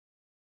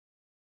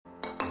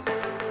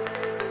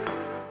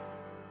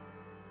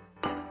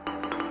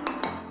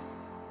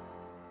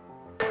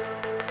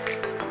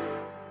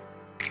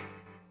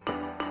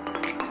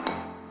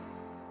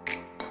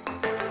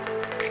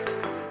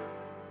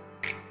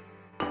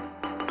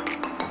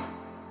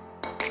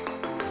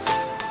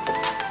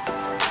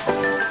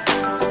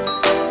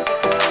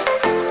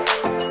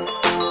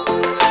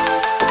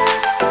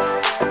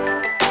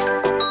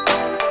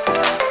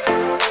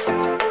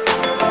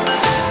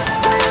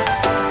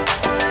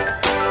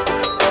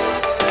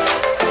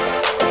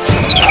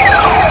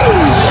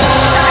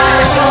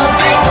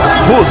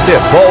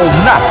Futebol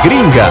na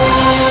Gringa.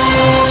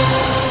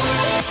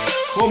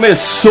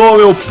 Começou,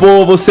 meu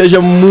povo,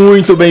 sejam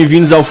muito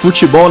bem-vindos ao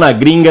Futebol na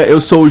Gringa. Eu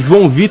sou o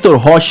João Vitor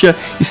Rocha,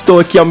 estou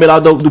aqui ao meu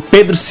lado do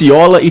Pedro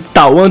Ciola e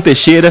Tauan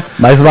Teixeira.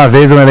 Mais uma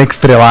vez um elenco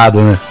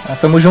estrelado, né?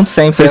 Tamo junto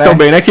sempre, Vocês estão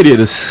bem, né,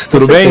 queridos?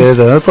 Tudo bem? Com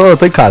certeza, eu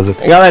tô em casa.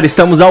 Galera,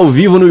 estamos ao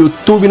vivo no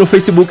YouTube, no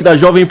Facebook da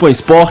Jovem Pan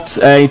Esportes,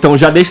 então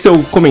já deixe seu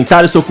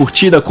comentário, sua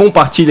curtida,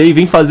 compartilha aí,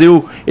 vem fazer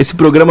esse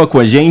programa com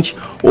a gente.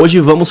 Hoje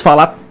vamos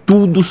falar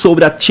tudo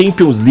sobre a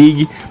Champions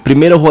League,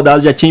 primeira rodada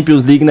da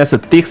Champions League nessa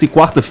terça e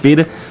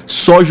quarta-feira,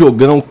 só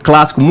jogão,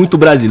 clássico, muito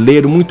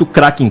brasileiro, muito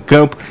craque em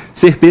campo,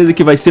 certeza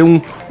que vai ser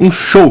um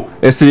show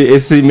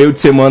esse meio de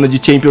semana de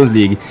Champions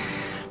League.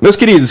 Meus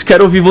queridos,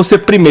 quero ouvir você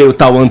primeiro,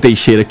 Tauan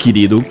Teixeira,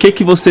 querido. O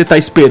que você tá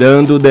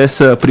esperando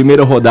dessa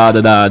primeira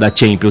rodada da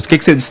Champions? O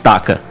que você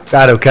destaca?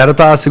 Cara, eu quero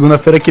estar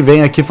segunda-feira que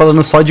vem aqui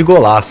falando só de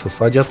golaço,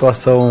 só de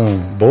atuação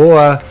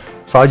boa,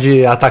 só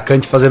de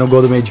atacante fazendo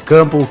gol do meio de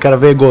campo, quero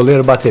ver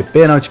goleiro bater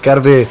pênalti,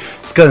 quero ver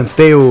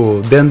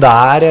escanteio dentro da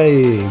área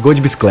e gol de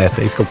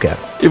bicicleta, é isso que eu quero.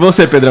 E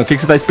você, Pedrão, o que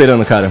você tá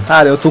esperando, cara?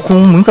 Cara, eu tô com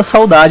muita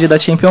saudade da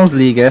Champions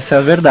League, essa é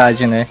a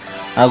verdade, né?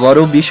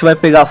 Agora o bicho vai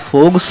pegar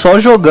fogo, só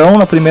jogão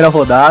na primeira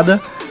rodada,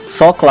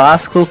 só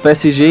clássico,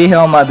 PSG e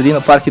Real Madrid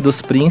no Parque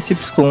dos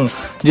Príncipes, com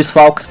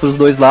desfalques pros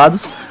dois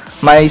lados.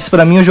 Mas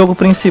pra mim o jogo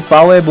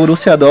principal é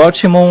Borussia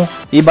Dortmund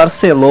e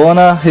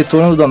Barcelona,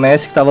 retorno do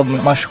Messi que estava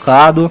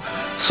machucado,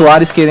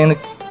 Suárez querendo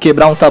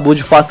quebrar um tabu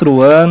de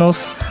 4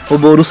 anos, o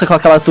Borussia com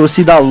aquela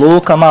torcida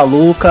louca,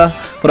 maluca,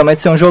 promete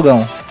ser um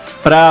jogão.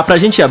 Pra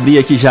gente abrir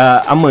aqui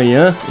já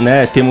amanhã,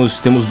 né, temos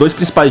dois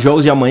principais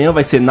jogos de amanhã,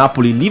 vai ser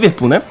Napoli e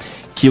Liverpool, né,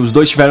 que os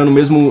dois estiveram no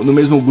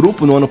mesmo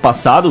grupo no ano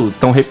passado,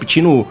 estão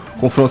repetindo o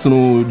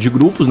confronto de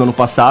grupos no ano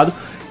passado,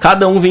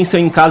 cada um venceu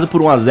em casa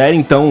por 1-0,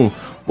 então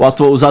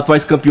os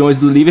atuais campeões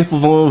do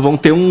Liverpool vão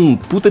ter um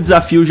puta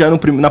desafio já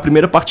na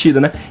primeira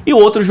partida, né? E o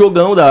outro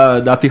jogão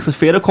da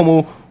terça-feira,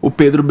 como o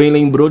Pedro bem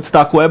lembrou,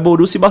 destacou, é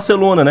Borussia e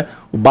Barcelona, né?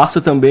 O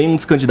Barça também, um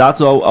dos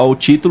candidatos ao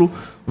título,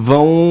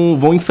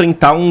 vão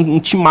enfrentar um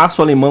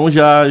timaço alemão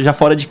já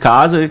fora de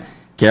casa,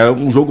 que é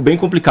um jogo bem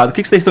complicado. O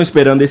que vocês estão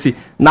esperando desse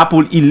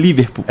Napoli e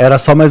Liverpool? Era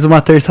só mais uma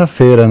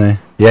terça-feira, né?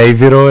 E aí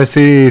virou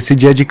esse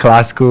dia de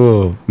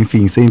clássico,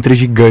 enfim, entre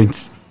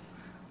gigantes.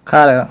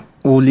 Cara,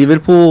 o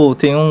Liverpool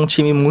tem um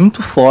time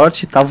muito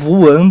forte, tá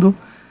voando,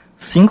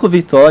 5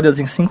 vitórias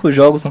em 5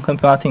 jogos no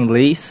campeonato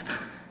inglês.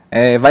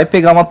 Vai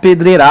pegar uma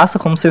pedreiraça,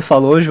 como você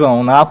falou,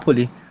 João,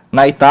 Napoli,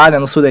 na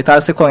Itália, no sul da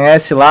Itália, você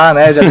conhece lá,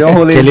 né? Já deu um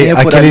rolezinho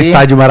por ali. Aquele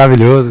estádio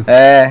maravilhoso.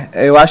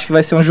 Eu acho que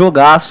vai ser um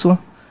jogaço,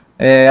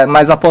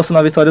 mas aposto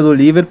na vitória do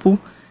Liverpool.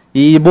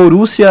 E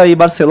Borussia e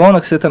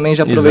Barcelona, que você também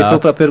já aproveitou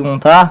para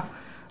perguntar.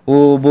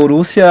 O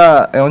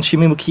Borussia é um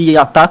time que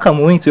ataca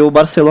muito e o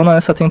Barcelona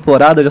nessa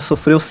temporada já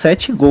sofreu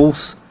 7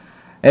 gols.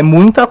 É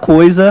muita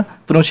coisa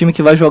para um time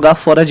que vai jogar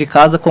fora de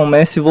casa com o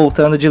Messi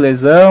voltando de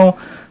lesão,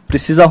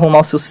 precisa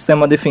arrumar o seu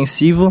sistema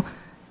defensivo.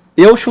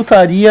 Eu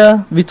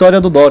chutaria vitória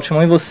do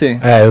Dortmund, e você?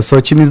 Eu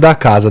sou times da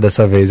casa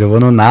dessa vez, eu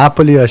vou no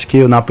Napoli, acho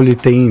que o Napoli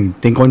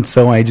tem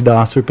condição aí de dar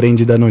uma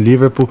surpreendida no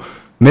Liverpool,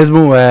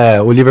 mesmo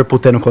o Liverpool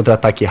tendo um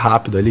contra-ataque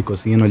rápido ali,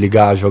 conseguindo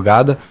ligar a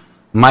jogada.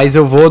 Mas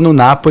eu vou no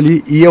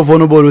Napoli e eu vou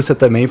no Borussia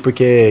também,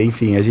 porque,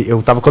 enfim,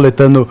 eu tava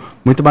coletando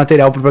muito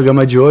material pro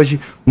programa de hoje.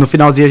 No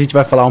finalzinho a gente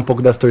vai falar um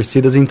pouco das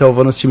torcidas, então eu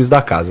vou nos times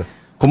da casa.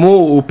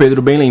 Como o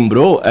Pedro bem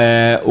lembrou,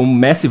 o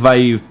Messi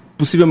vai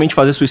possivelmente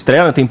fazer sua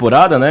estreia na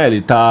temporada, né?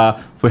 Ele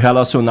foi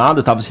relacionado,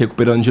 estava se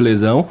recuperando de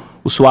lesão.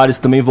 O Suárez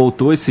também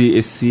voltou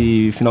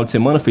esse final de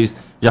semana,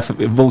 já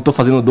voltou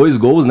fazendo 2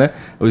 gols, né?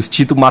 O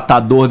instinto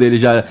matador dele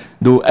já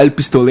do El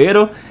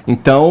Pistoleiro.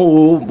 Então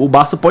o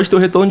Barça pode ter o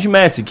retorno de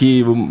Messi,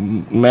 que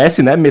o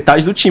Messi, né,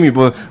 metade do time,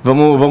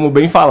 vamos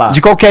bem falar.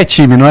 De qualquer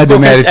time, não é do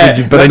mérito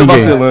pra ninguém.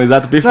 Barcelona,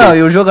 exato, perfeito. Não,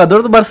 e o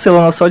jogador do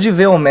Barcelona, só de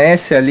ver o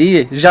Messi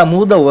ali, já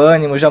muda o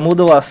ânimo, já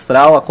muda o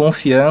astral, a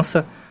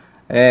confiança.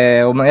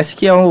 O Messi,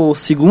 que é o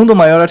segundo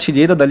maior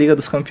artilheiro da Liga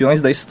dos Campeões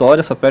da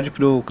história, só perde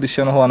pro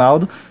Cristiano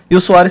Ronaldo. E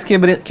o Suárez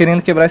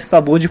querendo quebrar esse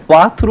tabu de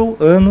 4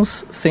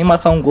 anos sem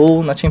marcar um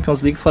gol na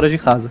Champions League fora de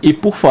casa. E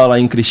por falar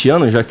em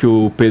Cristiano, já que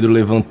o Pedro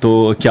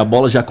levantou aqui a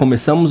bola, já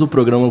começamos o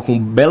programa com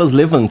belas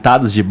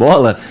levantadas de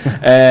bola,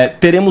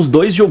 teremos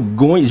 2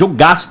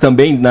 jogaços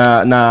também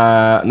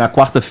na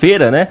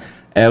quarta-feira, né?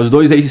 Os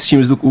dois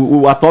ex-times,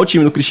 o atual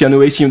time do Cristiano e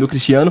o ex-time do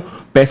Cristiano,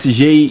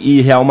 PSG e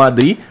Real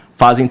Madrid,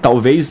 fazem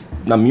talvez,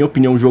 na minha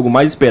opinião, o jogo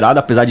mais esperado,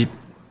 apesar de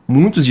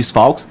muitos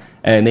desfalques.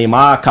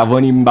 Neymar,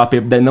 Cavani e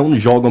Mbappé não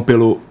jogam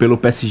pelo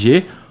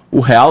PSG. O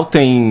Real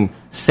tem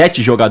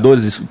 7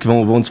 jogadores que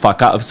vão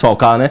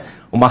desfalcar, né?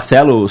 O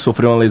Marcelo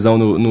sofreu uma lesão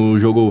no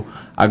jogo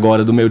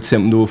agora do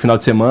final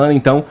de semana,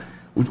 então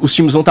os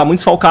times vão estar muito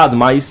desfalcados,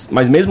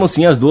 mas mesmo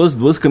assim as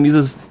duas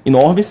camisas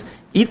enormes.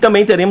 E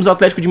também teremos o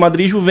Atlético de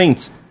Madrid e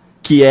Juventus,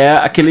 que é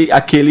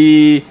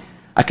aquele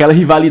aquela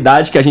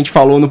rivalidade que a gente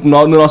falou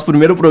no nosso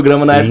primeiro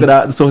programa, na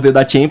época do sorteio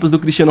da Champions, do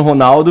Cristiano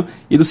Ronaldo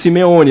e do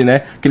Simeone,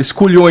 né? Aqueles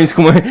culhões,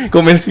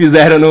 como eles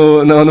fizeram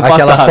no passado.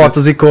 Aquelas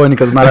fotos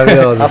icônicas,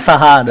 maravilhosas. A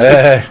sarrada.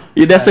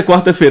 E dessa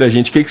quarta-feira,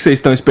 gente, o que vocês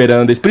estão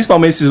esperando?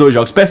 Principalmente esses dois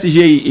jogos,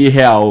 PSG e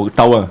Real,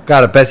 Tauan.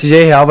 Cara,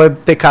 PSG e Real vai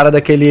ter cara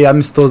daquele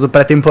amistoso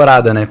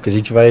pré-temporada, né? Porque a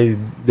gente vai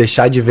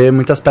deixar de ver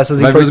muitas peças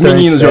importantes. Vai ver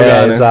os meninos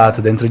jogar, né?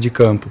 Exato, dentro de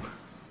campo.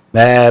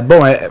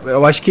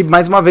 Eu acho que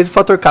mais uma vez o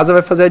fator casa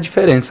vai fazer a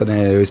diferença,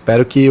 né? Eu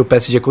espero que o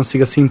PSG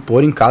consiga se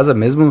impor em casa,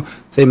 mesmo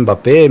sem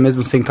Mbappé,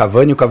 mesmo sem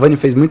Cavani. O Cavani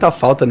fez muita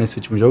falta nesse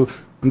último jogo,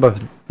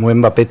 o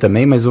Mbappé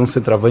também, mas um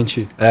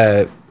centroavante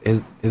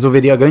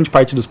resolveria grande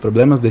parte dos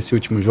problemas desse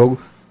último jogo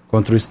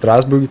contra o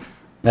Strasbourg.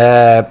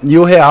 E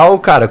o Real,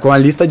 cara, com a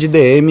lista de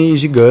DM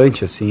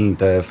gigante, assim,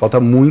 falta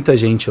muita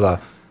gente lá.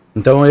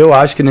 Então eu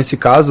acho que nesse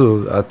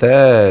caso,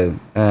 até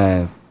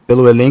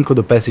pelo elenco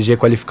do PSG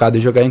qualificado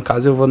e jogar em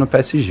casa, eu vou no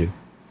PSG.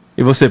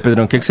 E você,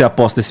 Pedrão, o que você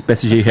aposta desse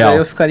PSG e Real?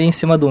 Eu ficaria em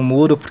cima do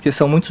muro, porque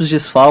são muitos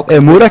desfalques. É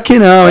muro aqui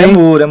não, hein?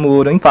 É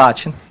muro,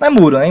 empate. Não é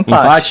muro, é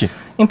empate. Empate?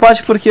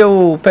 Empate porque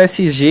o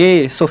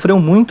PSG sofreu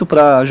muito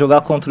para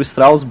jogar contra o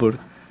Strasbourg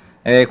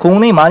com o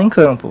Neymar em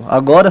campo.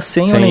 Agora,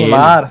 sem o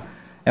Neymar,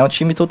 é um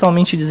time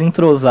totalmente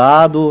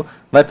desentrosado.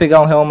 Vai pegar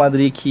um Real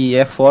Madrid que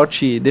é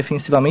forte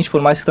defensivamente,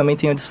 por mais que também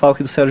tenha o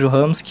desfalque do Sérgio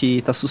Ramos, que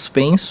está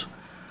suspenso.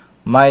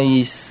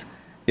 Mas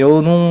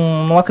eu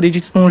não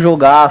acredito num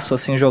jogaço,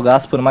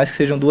 por mais que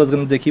sejam duas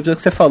grandes equipes. É o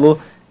que você falou,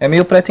 é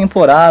meio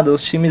pré-temporada,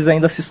 os times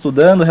ainda se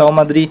estudando, o Real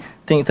Madrid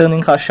tentando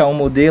encaixar um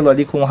modelo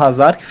ali com o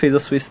Hazard, que fez a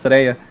sua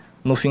estreia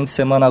no fim de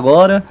semana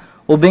agora.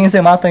 O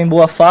Benzema tá em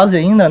boa fase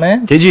ainda,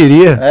 né? Que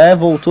diria?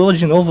 Voltou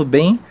de novo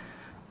bem,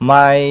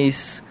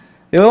 mas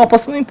eu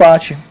aposto no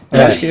empate.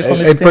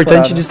 É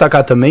importante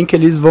destacar também que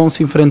eles vão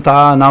se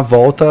enfrentar na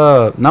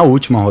volta, na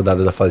última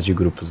rodada da fase de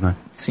grupos, né?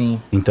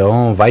 Sim.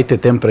 Então vai ter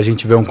tempo pra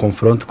gente ver um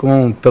confronto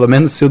com, pelo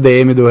menos se o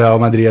DM do Real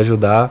Madrid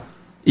ajudar,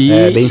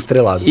 bem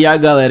estrelado. E a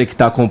galera que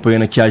tá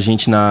acompanhando aqui a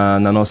gente na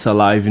nossa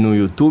live no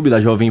YouTube,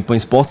 da Jovem Pan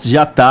Esportes,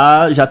 já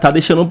tá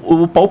deixando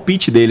o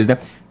palpite deles, né?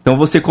 Então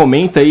você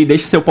comenta aí,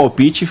 deixa seu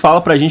palpite e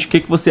fala pra gente o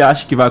que você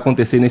acha que vai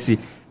acontecer nesse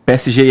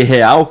PSG e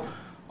Real.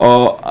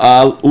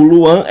 O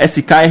Luan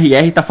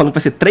SKRR tá falando que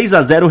vai ser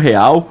 3-0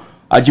 Real.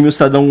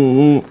 Admilson tá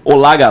dando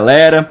olá,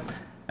 galera.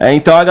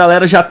 Então a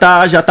galera já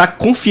tá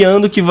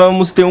confiando que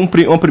vamos ter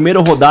uma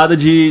primeira rodada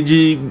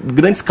de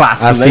grandes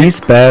clássicos, assim, né?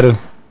 espero.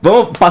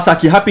 Vamos passar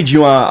aqui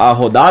rapidinho a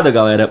rodada,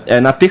 galera.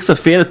 Na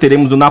terça-feira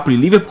teremos o Napoli e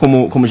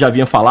Liverpool, como já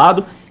havia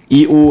falado,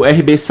 e o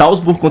RB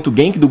Salzburg contra o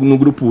Genk no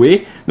grupo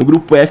E. No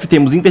grupo F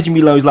temos Inter de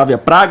Milão e Slavia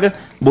Praga,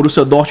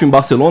 Borussia Dortmund e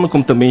Barcelona,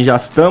 como também já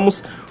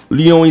estamos,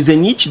 Lyon e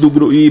Zenit,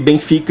 e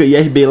Benfica e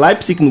RB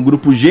Leipzig no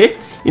grupo G.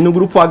 E no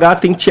grupo H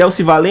tem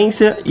Chelsea,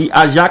 Valência e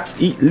Ajax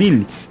e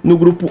Lille. No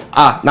grupo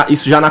A,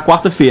 isso já na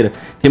quarta-feira,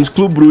 temos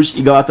Clube Brugge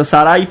e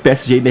Galatasaray,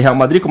 PSG e Real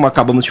Madrid, como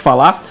acabamos de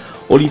falar,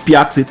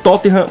 Olympiacos e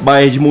Tottenham,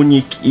 Bayern de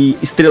Munique e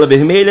Estrela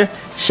Vermelha,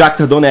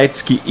 Shakhtar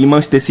Donetsk e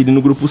Manchester City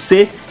no grupo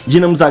C,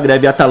 Dinamo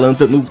Zagreb e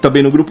Atalanta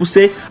também no grupo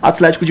C,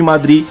 Atlético de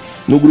Madrid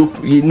no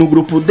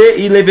grupo D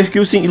e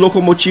Leverkusen e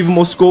Lokomotiv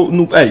Moscou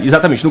no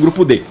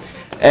grupo D.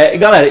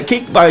 Galera,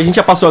 a gente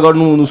já passou agora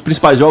nos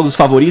principais jogos, os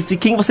favoritos, e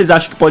quem vocês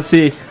acham que pode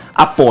ser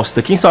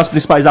aposta? Quem são as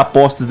principais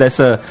apostas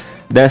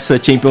dessa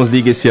Champions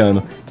League esse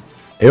ano?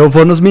 Eu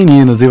vou nos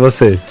meninos, e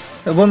você?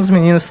 Eu vou nos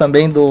meninos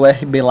também do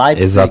RB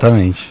Leipzig.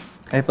 Exatamente.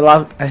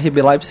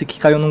 RB Leipzig que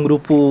caiu num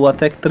grupo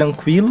até que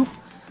tranquilo.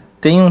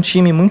 Tem um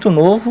time muito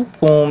novo,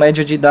 com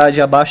média de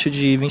idade abaixo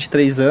de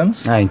 23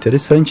 anos.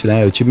 Interessante,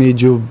 né? O time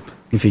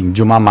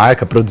de uma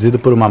marca, produzido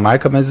por uma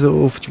marca, mas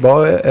o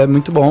futebol é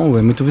muito bom,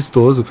 é muito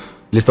vistoso.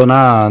 Eles estão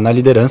na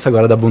liderança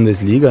agora da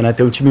Bundesliga, né?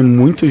 Tem um time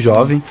muito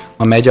jovem,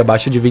 uma média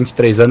abaixo de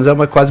 23 anos,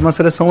 quase uma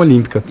seleção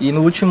olímpica. E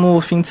no último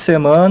fim de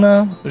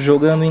semana,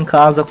 jogando em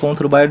casa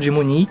contra o Bayern de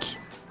Munique,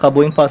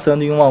 acabou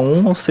empatando em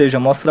 1-1, ou seja,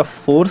 mostra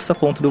força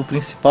contra o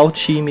principal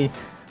time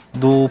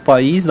do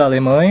país, da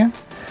Alemanha.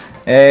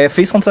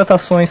 Fez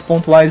contratações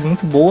pontuais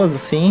muito boas,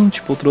 assim,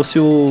 tipo, trouxe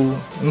o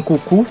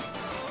Nkunku,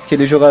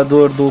 aquele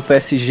jogador do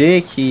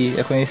PSG, que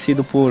é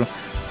conhecido por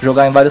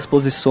jogar em várias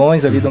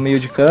posições ali do meio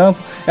de campo.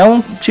 É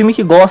um time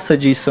que gosta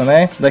disso,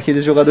 né?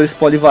 Daqueles jogadores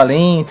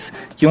polivalentes,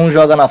 que um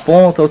joga na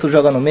ponta, outro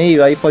joga no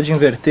meio, aí pode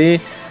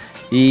inverter.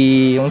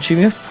 E um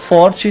time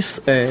forte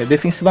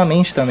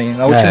defensivamente também.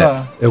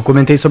 Eu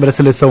comentei sobre a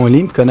seleção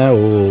olímpica, né?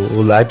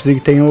 O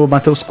Leipzig tem o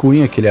Matheus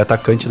Cunha, que ele é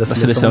atacante da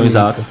seleção olímpica.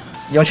 Exato.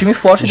 E é um time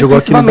forte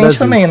defensivamente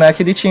também, né?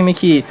 Aquele time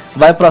que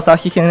vai pro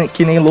ataque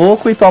que nem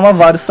louco e toma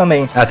vários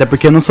também. Até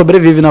porque não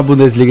sobrevive na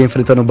Bundesliga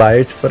enfrentando o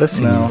Bayern se for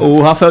assim. Não.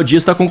 O Rafael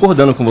Dias está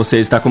concordando com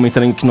vocês, está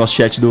comentando aqui no nosso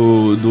chat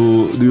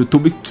do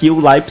YouTube que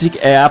o Leipzig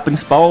é a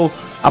principal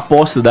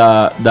aposta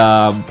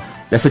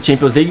dessa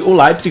Champions League. O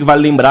Leipzig,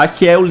 vale lembrar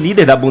que é o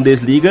líder da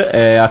Bundesliga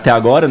até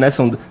agora, né?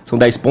 São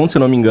 10 pontos, se eu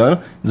não me engano,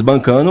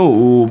 desbancando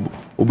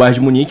o Bayern de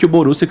Munique e o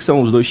Borussia, que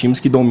são os dois times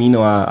que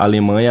dominam a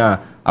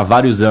Alemanha há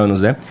vários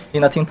anos, né? E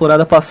na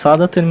temporada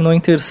passada terminou em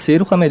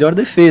terceiro com a melhor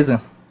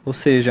defesa. Ou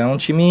seja, é um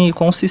time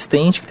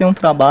consistente que tem um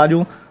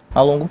trabalho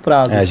a longo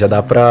prazo. Já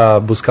dá pra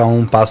buscar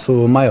um passo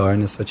maior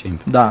nessa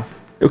Champions. Dá.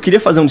 Eu queria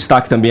fazer um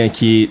destaque também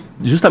aqui,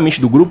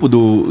 justamente do grupo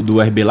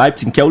do RB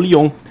Leipzig, que é o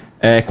Lyon,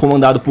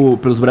 comandado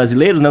pelos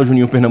brasileiros, né? O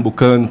Juninho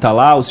Pernambucano tá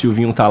lá, o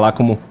Silvinho tá lá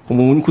como o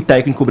único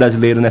técnico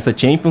brasileiro nessa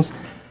Champions.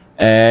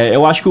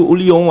 Eu acho que o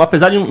Lyon,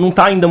 apesar de não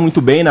estar ainda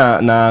muito bem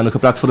no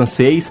campeonato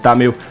francês, tá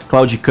meio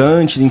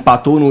claudicante,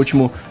 empatou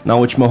na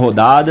última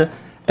rodada.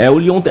 O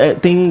Lyon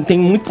tem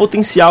muito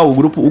potencial, o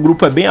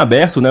grupo é bem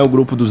aberto, né? O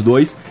grupo dos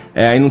dois,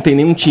 aí não tem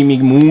nenhum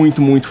time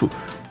muito, muito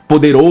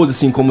poderoso,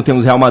 assim, como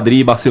temos Real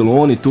Madrid,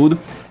 Barcelona e tudo.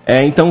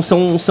 Então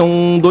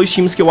são dois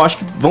times que eu acho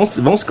que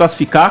vão se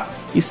classificar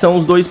e são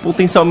os dois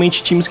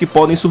potencialmente times que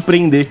podem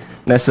surpreender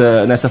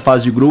nessa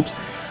fase de grupos.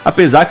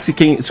 Apesar que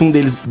se um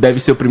deles deve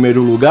ser o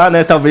primeiro lugar,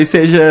 né? Talvez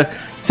seja...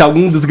 Se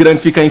algum dos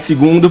grandes ficar em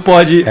segundo,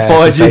 pode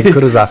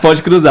cruzar.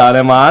 Pode cruzar,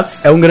 né?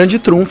 Mas... É um grande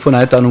trunfo,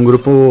 né? Tá num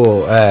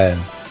grupo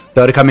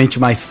teoricamente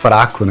mais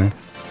fraco, né?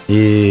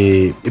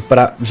 E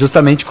para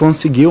justamente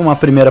conseguir uma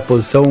primeira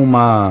posição,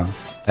 uma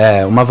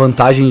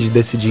vantagem de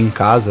decidir em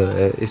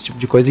casa, esse tipo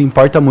de coisa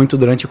importa muito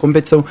durante a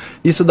competição.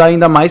 Isso dá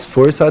ainda mais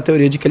força à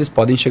teoria de que eles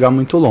podem chegar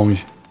muito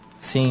longe.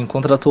 Sim,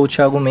 contratou o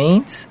Thiago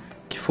Mendes,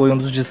 que foi um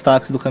dos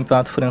destaques do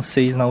campeonato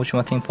francês na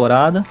última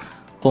temporada.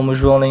 Como o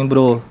João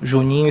lembrou,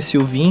 Juninho e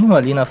Silvinho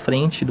ali na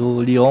frente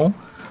do Lyon.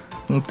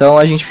 Então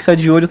a gente fica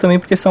de olho também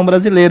porque são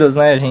brasileiros,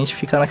 né? A gente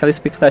fica naquela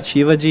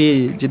expectativa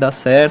de dar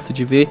certo,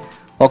 de ver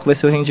qual que vai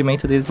ser o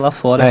rendimento deles lá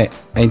fora.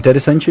 É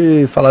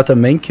interessante falar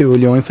também que o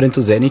Lyon enfrenta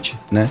o Zenit,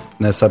 né?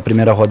 Nessa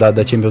primeira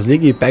rodada da Champions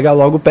League e pega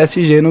logo o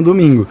PSG no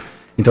domingo.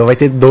 Então vai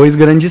ter 2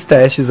 grandes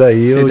testes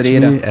aí. O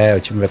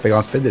time vai pegar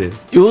umas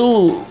pedreiras.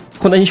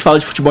 Quando a gente fala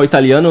de futebol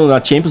italiano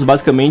na Champions,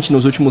 basicamente,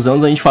 nos últimos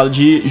anos, a gente fala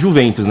de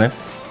Juventus, né?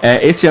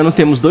 Esse ano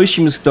temos 2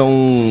 times que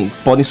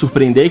podem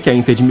surpreender, que é a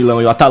Inter de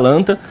Milão e o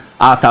Atalanta.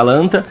 A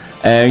Atalanta,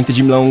 o Inter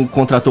de Milão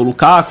contratou o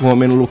Lukaku, o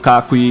Romelu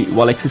Lukaku e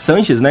o Alexis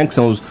Sanchez, né? Que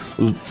são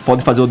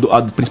podem fazer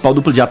a principal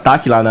dupla de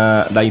ataque lá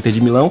da Inter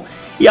de Milão.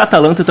 E a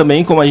Atalanta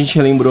também, como a gente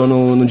relembrou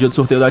no dia do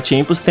sorteio da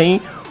Champions,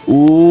 tem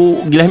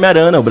o Guilherme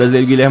Arana, o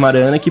brasileiro Guilherme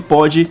Arana, que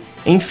pode,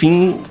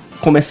 enfim,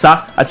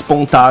 começar a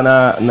despontar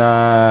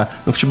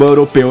no futebol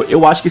europeu.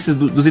 Eu acho que esses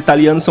dos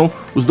italianos são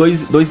os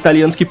dois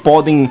italianos que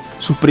podem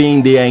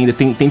surpreender ainda,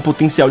 tem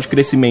potencial de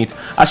crescimento.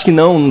 Acho que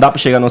não dá para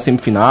chegar na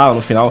semifinal,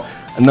 no final,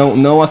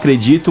 não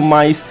acredito,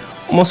 mas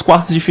umas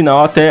quartas de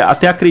final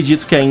até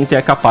acredito que a Inter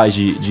é capaz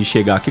de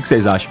chegar. O que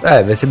vocês acham?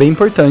 Vai ser bem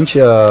importante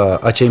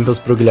a Champions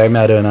pro Guilherme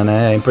Arana,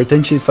 né? É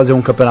importante fazer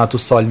um campeonato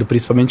sólido,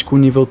 principalmente com um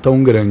nível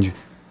tão grande.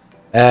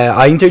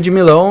 A Inter de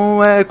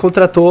Milão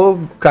contratou,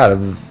 cara...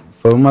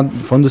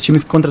 Foi um dos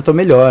times que contratou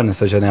melhor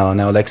nessa janela,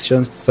 né? O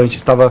Alexis Sanchez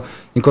estava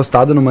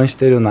encostado no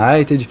Manchester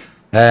United,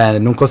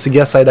 não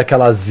conseguia sair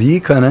daquela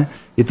zica, né?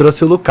 E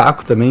trouxe o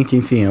Lukaku também, que,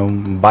 enfim, é um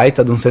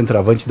baita de um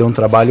centroavante, deu um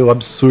trabalho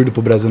absurdo pro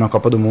Brasil na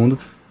Copa do Mundo.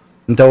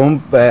 Então,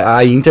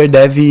 a Inter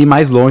deve ir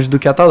mais longe do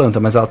que a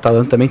Atalanta, mas a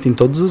Atalanta também tem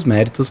todos os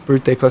méritos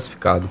por ter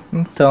classificado.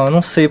 Então, eu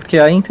não sei, porque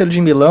a Inter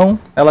de Milão,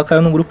 ela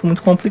caiu num grupo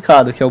muito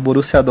complicado, que é o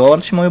Borussia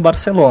Dortmund e o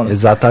Barcelona.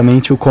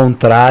 Exatamente o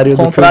contrário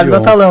do da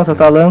Atalanta. A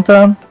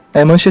Atalanta...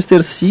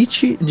 Manchester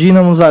City,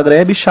 Dinamo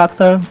Zagreb e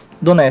Shakhtar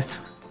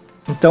Donetsk.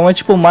 Então é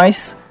tipo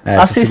mais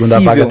acessível. Essa segunda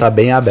vaga tá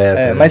bem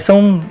aberta. Né? Mas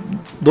são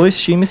 2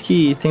 times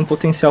que têm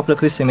potencial para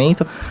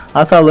crescimento.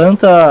 A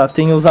Atalanta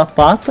tem o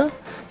Zapata,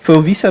 que foi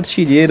o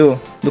vice-artilheiro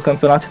do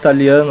campeonato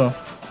italiano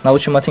na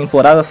última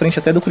temporada, à frente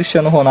até do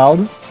Cristiano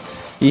Ronaldo.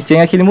 E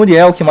tem aquele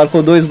Muriel, que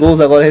marcou 2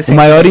 gols agora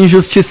recentemente. O maior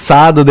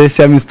injustiçado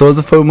desse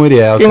amistoso foi o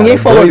Muriel. Que ninguém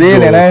falou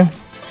dele, né?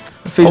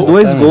 Fez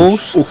 2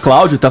 gols. O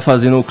Cláudio tá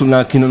fazendo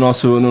aqui no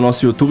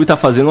nosso YouTube, tá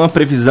fazendo uma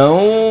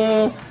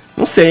previsão.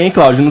 Não sei, hein,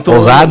 Cláudio?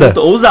 Ousada?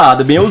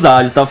 Ousada, bem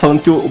ousada. Ele tá falando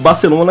que o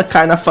Barcelona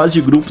cai na fase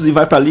de grupos e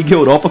vai pra Liga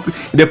Europa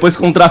e depois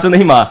contrata o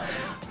Neymar.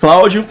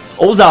 Cláudio,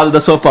 ousado da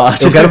sua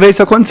parte. Eu quero ver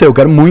isso acontecer, eu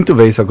quero muito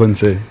ver isso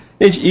acontecer.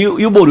 Gente,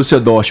 e o Borussia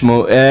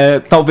Dortmund?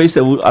 Talvez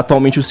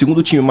atualmente o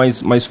segundo time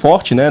mais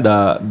forte, né,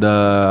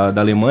 da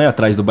Alemanha,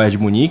 atrás do Bayern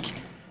de Munique.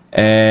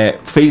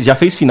 Já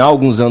fez final há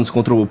alguns anos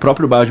contra o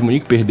próprio Bayern de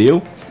Munique,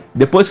 perdeu.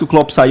 Depois que o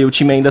Klopp saiu, o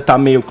time ainda tá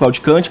meio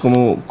claudicante,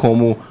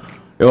 como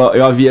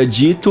eu havia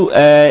dito.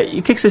 E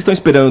o que vocês estão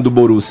esperando do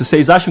Borussia?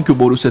 Vocês acham que o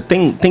Borussia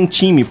tem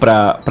time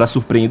pra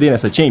surpreender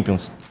nessa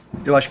Champions?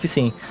 Eu acho que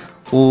sim.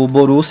 O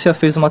Borussia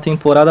fez uma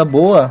temporada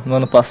boa no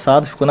ano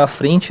passado, ficou na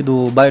frente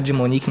do Bayern de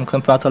Munique no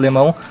campeonato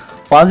alemão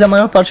quase a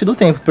maior parte do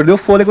tempo. Perdeu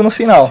fôlego no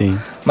final, sim.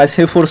 Mas se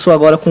reforçou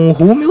agora com o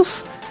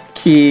Hummels,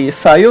 que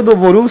saiu do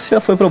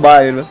Borussia, foi pro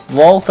Bayern.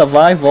 Volta.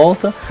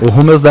 O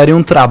Hummels daria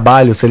um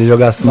trabalho se ele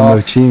jogasse no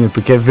meu time,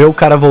 porque ver o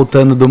cara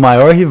voltando do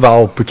maior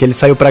rival, porque ele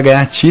saiu pra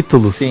ganhar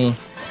títulos, sim.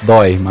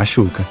 Dói,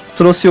 machuca.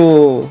 Trouxe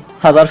o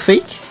Hazard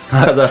Fake.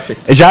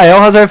 Já é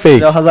o Hazard Fake.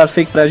 Já é o Hazard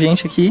Fake pra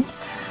gente aqui.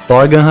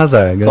 Torgan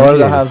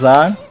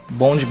Hazard,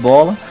 bom de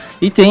bola.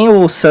 E tem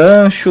o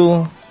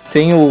Sancho,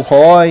 tem o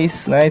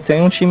Royce, né?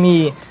 Tem um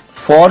time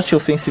forte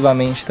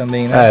ofensivamente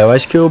também, né? Eu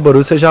acho que o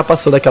Borussia já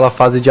passou daquela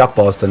fase de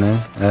aposta, né?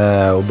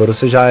 O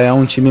Borussia já é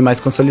um time mais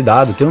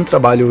consolidado, tem um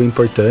trabalho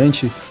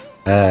importante,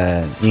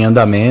 em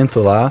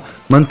andamento lá,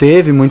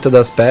 manteve muitas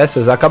das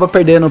peças, acaba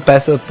perdendo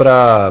peça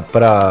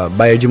para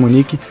Bayern de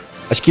Munique,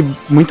 acho que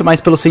muito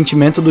mais pelo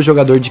sentimento do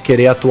jogador de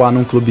querer atuar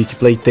num clube que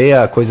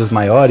pleiteia coisas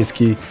maiores,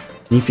 que,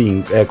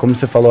 enfim, como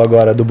você falou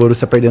agora, do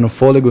Borussia perdendo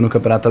fôlego no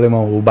campeonato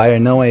alemão, o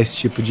Bayern não é esse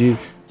tipo de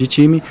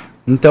time,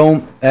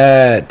 então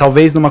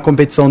talvez numa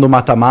competição do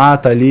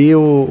mata-mata ali,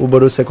 o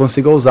Borussia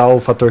consiga usar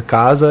o fator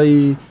casa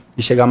e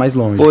chegar mais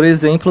longe. Por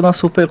exemplo, na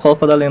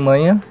Supercopa da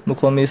Alemanha, no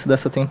começo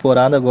dessa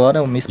temporada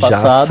agora, o mês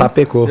passado,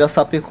 já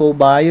sapecou o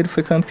Bayern e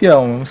foi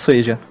campeão. Ou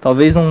seja,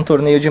 talvez num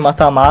torneio de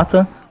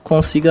mata-mata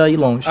consiga ir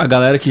longe. A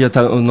galera que já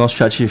tá no nosso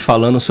chat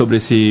falando sobre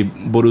esse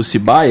Borussia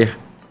Bayern,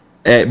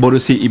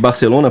 Borussia e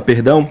Barcelona,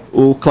 perdão,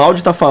 o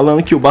Cláudio tá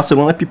falando que o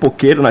Barcelona é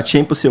pipoqueiro na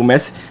Champions, se o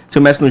Messi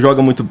não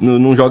joga muito,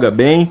 não joga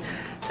bem.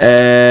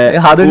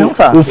 Errado ele não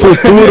tá. O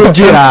futuro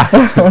dirá.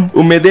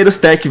 O Medeiros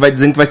Tech vai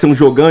dizendo que vai ser um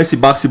jogão esse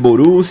Barça e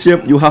Borussia.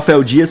 E o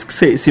Rafael Dias que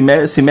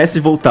se Messi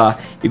voltar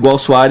igual o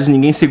Suárez,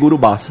 ninguém segura o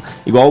Barça.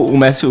 Igual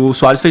o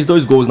Suárez fez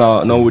 2 gols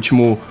no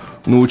último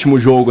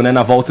jogo, né,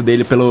 na volta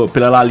dele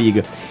pela La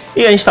Liga.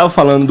 E a gente tava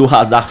falando do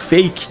Hazard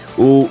fake,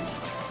 o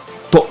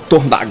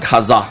Tornag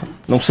Hazard.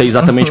 Não sei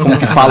exatamente como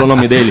que fala o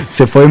nome dele.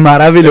 Você foi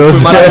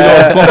maravilhoso.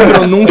 Com a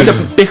pronúncia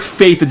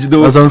perfeita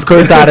Nós vamos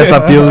cortar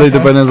essa pílula e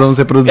depois nós vamos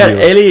reproduzir.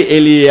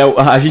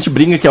 A gente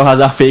brinca que é o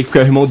Hazard fake, porque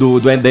é o irmão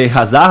do Eden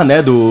Hazard,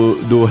 né,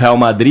 do Real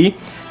Madrid.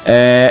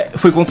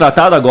 Foi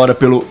contratado agora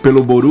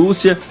pelo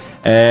Borussia.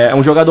 É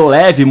um jogador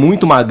leve,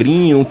 muito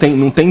magrinho,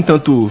 não tem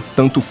tanto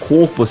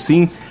corpo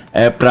assim.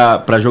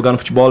 Pra jogar no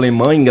futebol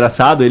alemão,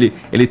 engraçado,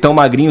 ele tão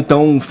magrinho,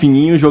 tão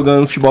fininho,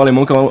 jogando no futebol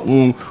alemão, que é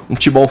um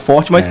futebol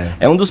forte, mas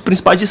é um dos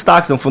principais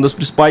destaques, foi uma das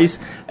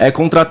principais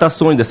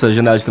contratações dessa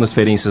janela de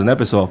transferências, né,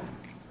 pessoal?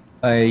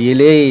 E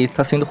ele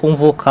está sendo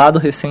convocado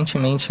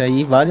recentemente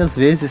aí várias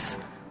vezes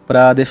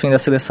para defender a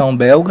seleção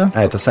belga.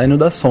 Tá saindo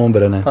da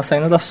sombra, né? Tá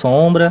saindo da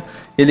sombra.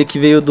 Ele que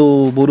veio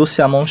do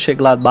Borussia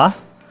Mönchengladbach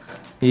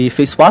e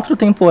fez 4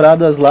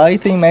 temporadas lá e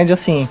tem média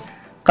assim...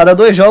 Cada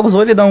 2 jogos,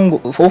 ou ele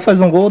ou faz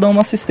um gol ou dá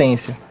uma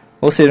assistência.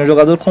 Ou seja, um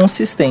jogador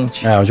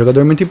consistente. Um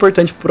jogador muito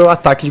importante pro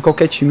ataque de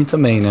qualquer time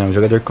também, né? Um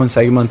jogador que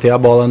consegue manter a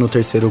bola no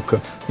terceiro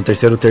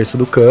terço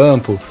do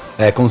campo,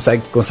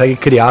 consegue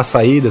criar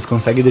saídas,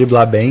 consegue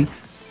driblar bem.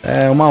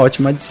 É uma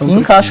ótima adição. E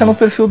encaixa no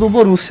perfil do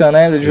Borussia,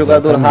 né? De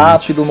jogador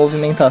rápido,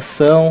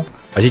 movimentação.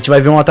 A gente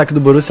vai ver um ataque do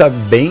Borussia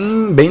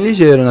bem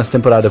ligeiro nessa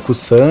temporada, com o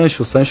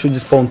Sancho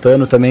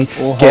despontando também,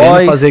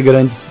 querendo fazer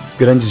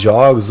grandes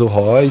jogos, o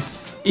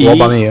Royce. O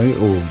Aubameyang,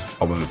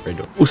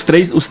 perdão. Os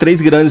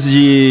três grandes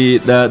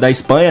da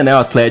Espanha, né? O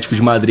Atlético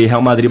de Madrid, Real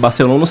Madrid e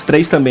Barcelona, os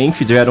 3 também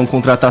fizeram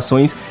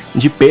contratações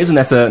de peso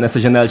nessa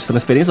janela de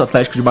transferência. O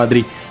Atlético de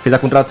Madrid fez a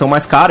contratação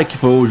mais cara, que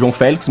foi o João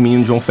Félix, o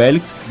menino João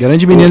Félix.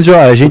 Grande menino, João.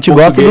 A gente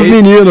gosta dos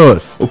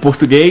meninos. O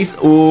português.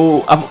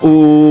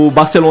 O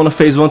Barcelona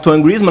fez o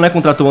Antoine Griezmann, né?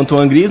 Contratou o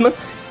Antoine Griezmann.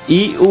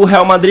 E o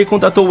Real Madrid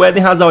contratou o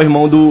Eden Hazard, o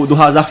irmão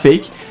do Hazard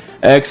fake.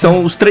 Que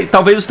são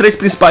talvez os 3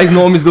 principais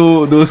nomes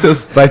dos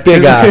seus... Vai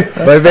pegar,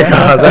 vai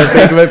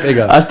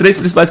pegar. As 3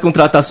 principais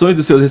contratações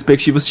dos seus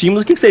respectivos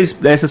times. O que vocês,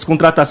 dessas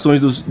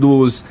contratações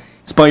dos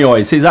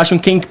espanhóis, vocês acham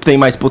quem tem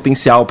mais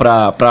potencial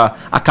pra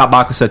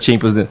acabar com essa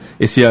Champions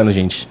esse ano,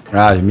 gente?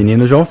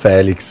 Menino João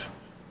Félix.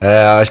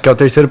 Acho que é o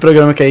 3º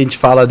programa que a gente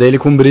fala dele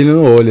com brilho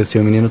no olho, assim.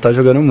 O menino tá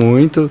jogando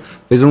muito,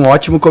 fez um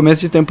ótimo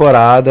começo de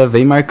temporada,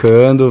 vem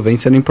marcando, vem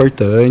sendo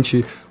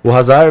importante. O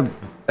Hazard...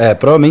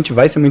 provavelmente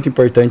vai ser muito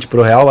importante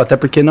pro Real, até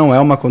porque não é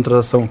uma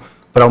contratação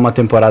para uma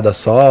temporada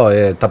só,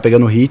 tá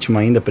pegando ritmo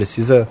ainda,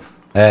 precisa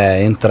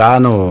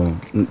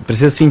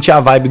precisa sentir a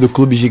vibe do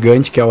clube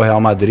gigante que é o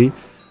Real Madrid,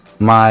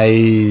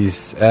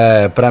 mas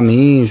para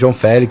mim,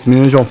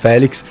 menino João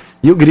Félix,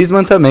 e o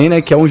Griezmann também,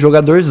 né, que é um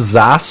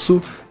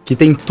jogadorzaço, que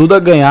tem tudo a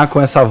ganhar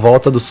com essa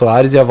volta do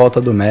Soares e a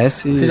volta do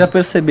Messi. Vocês já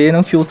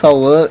perceberam que o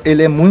Tauan,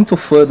 ele é muito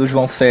fã do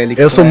João Félix,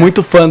 Eu sou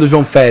muito fã do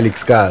João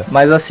Félix, cara.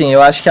 Mas assim,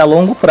 eu acho que a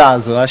longo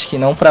prazo, eu acho que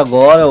não pra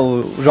agora,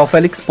 o João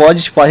Félix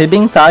pode,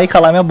 arrebentar e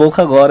calar minha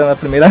boca agora na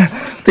primeira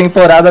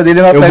temporada dele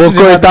no Atlético. Eu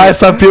vou cortar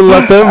essa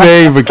pílula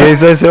também, porque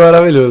isso vai ser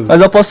maravilhoso. Mas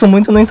eu aposto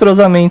muito no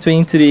entrosamento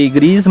entre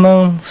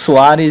Griezmann,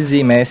 Suárez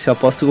e Messi. Eu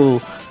aposto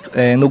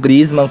no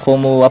Griezmann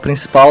como a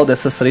principal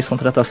dessas 3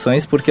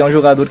 contratações, porque é um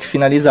jogador que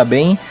finaliza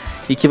bem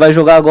e que vai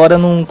jogar agora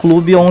num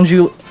clube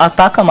onde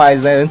ataca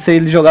mais, né? Antes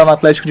ele jogava no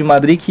Atlético de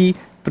Madrid, que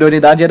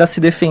prioridade era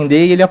se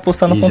defender e ele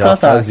apostar no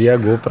contra-ataque. Fazia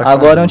gol pra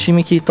agora é um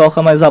time que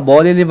toca mais a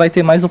bola e ele vai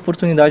ter mais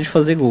oportunidade de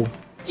fazer gol.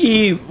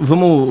 E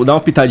vamos dar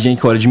uma pitadinha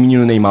aqui agora de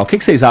menino Neymar. O que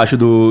vocês acham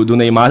do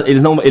Neymar?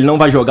 Ele não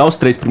vai jogar os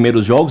 3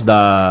 primeiros jogos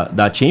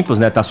da Champions,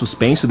 né? Tá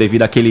suspenso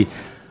devido aquele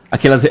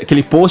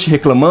post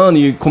reclamando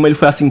e como ele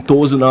foi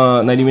assintoso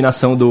na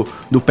eliminação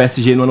do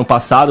PSG no ano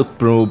passado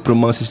pro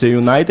Manchester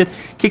United.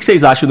 O que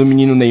vocês acham do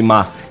menino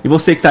Neymar? E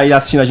você que tá aí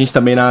assistindo a gente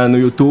também no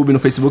YouTube, no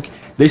Facebook,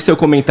 deixe seu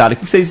comentário. O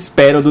que vocês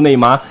esperam do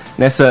Neymar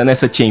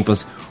nessa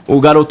Champions? O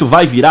garoto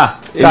vai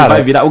virar? Ele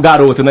vai virar o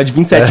garoto, né, de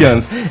 27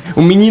 anos.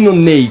 O menino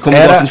Ney, como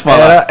gostam de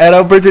falar. Era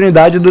a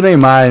oportunidade do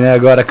Neymar, né?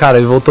 Agora, cara,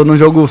 ele voltou num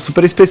jogo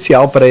super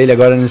especial pra ele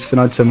agora nesse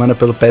final de semana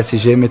pelo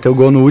PSG, meteu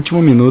gol no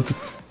último minuto.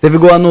 teve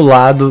gol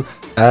anulado.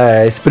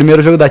 Esse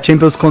primeiro jogo da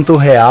Champions contra o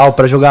Real,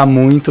 pra jogar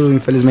muito,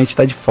 infelizmente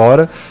tá de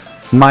fora.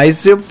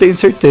 Mas eu tenho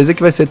certeza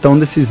que vai ser tão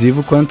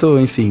decisivo quanto,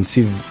 enfim,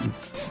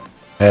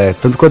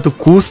 tanto quanto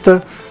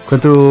custa,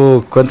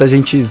 quanto a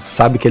gente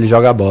sabe que ele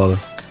joga a bola.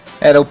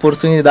 Era a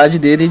oportunidade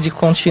dele de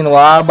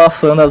continuar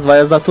abafando as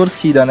vaias da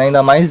torcida, né?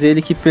 Ainda mais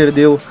ele que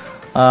perdeu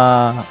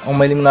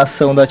uma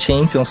eliminação da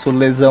Champions por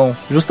lesão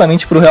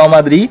justamente para o Real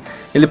Madrid.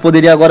 Ele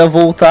poderia agora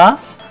voltar,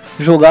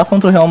 jogar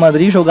contra o Real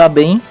Madrid, jogar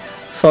bem,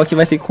 só que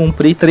vai ter que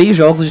cumprir 3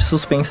 jogos de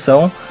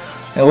suspensão.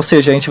 Ou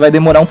seja, a gente vai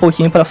demorar um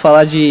pouquinho para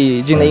falar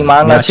de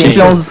Neymar na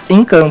Champions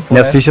em campo.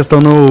 Minhas fichas estão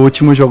no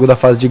último jogo da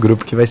fase de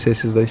grupo, que vai ser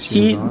esses 2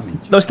 times. E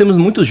nós temos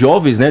muitos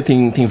jovens, né?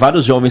 Tem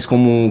vários jovens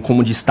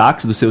como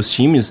destaques dos seus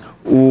times.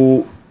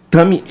 O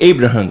Tammy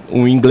Abraham,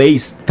 o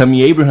inglês,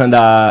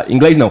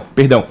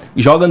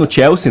 joga no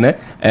Chelsea, né?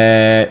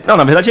 Não,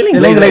 na verdade ele é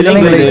inglês.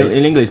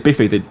 Ele é inglês,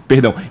 perfeito,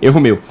 perdão,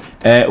 erro meu.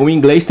 O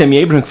inglês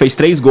Tammy Abraham, que fez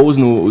 3 gols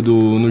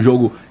no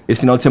jogo esse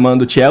final de semana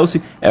do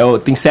Chelsea,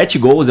 tem 7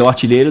 gols, é o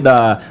artilheiro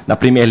da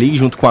Premier League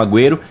junto com o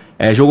Agüero.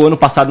 Jogou ano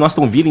passado no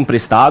Aston Villa,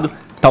 emprestado.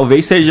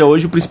 Talvez seja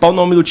hoje o principal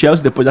nome do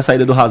Chelsea, depois da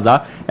saída do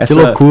Hazard. Que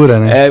loucura,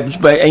 né?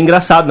 É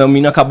engraçado, né? O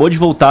menino acabou de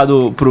voltar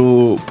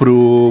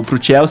pro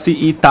Chelsea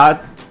e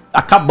tá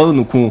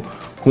acabando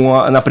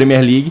na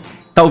Premier League.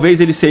 Talvez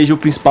ele seja o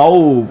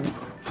principal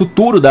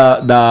futuro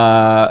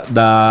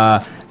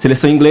da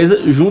seleção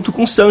inglesa, junto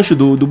com o Sancho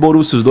do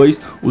Borussia,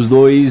 os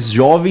dois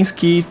jovens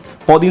que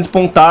podem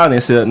despontar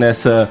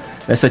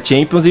nessa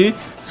Champions, e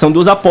são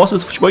 2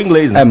 apostas do futebol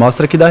inglês, né?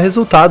 Mostra que dá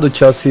resultado o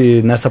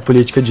Chelsea nessa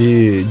política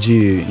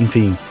de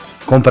enfim,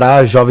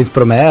 comprar jovens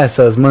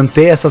promessas,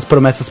 manter essas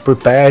promessas por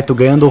perto,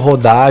 ganhando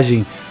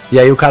rodagem. E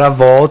aí o cara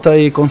volta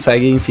e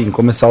consegue, enfim,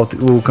 começar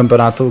o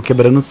campeonato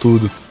quebrando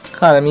tudo.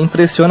 Cara, me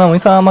impressiona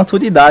muito a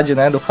maturidade,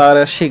 né? Do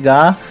cara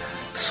chegar,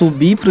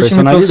 subir pro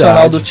time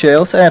profissional do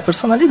Chelsea.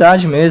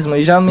 Personalidade mesmo.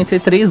 E já meter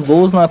 3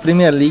 gols na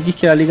Premier League,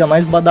 que é a liga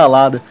mais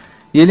badalada.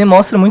 E ele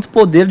mostra muito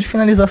poder de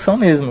finalização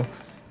mesmo.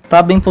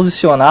 Tá bem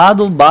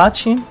posicionado,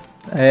 bate.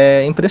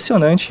 É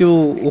impressionante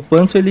o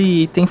quanto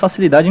ele tem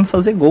facilidade em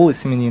fazer gol,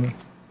 esse menino.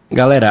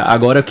 Galera,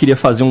 agora eu queria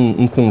fazer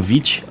um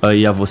convite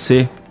aí a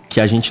você, que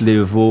a gente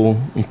levou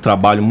um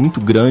trabalho muito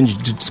grande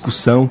de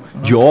discussão,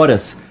 de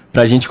horas,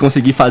 pra gente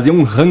conseguir fazer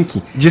um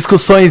ranking.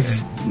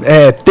 Discussões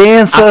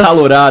tensas,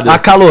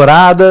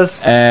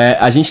 acaloradas.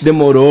 A gente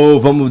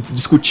demorou,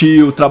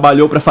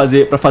 trabalhou pra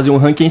fazer um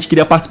ranking. A gente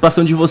queria a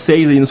participação de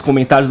vocês aí nos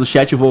comentários do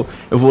chat. Eu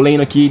vou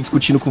lendo aqui,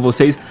 discutindo com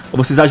vocês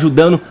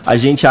ajudando a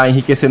gente a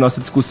enriquecer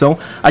nossa discussão.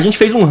 A gente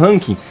fez um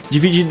ranking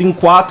dividido em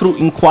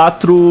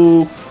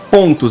quatro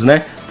pontos,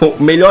 né?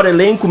 Melhor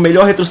elenco,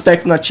 melhor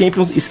retrospecto na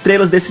Champions,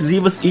 estrelas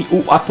decisivas e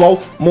o atual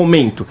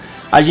momento.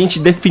 A gente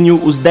definiu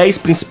os 10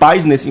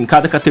 principais em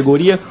cada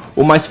categoria.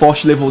 O mais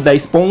forte levou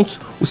 10 pontos,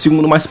 o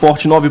segundo mais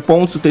forte 9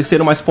 pontos, o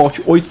terceiro mais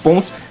forte 8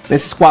 pontos,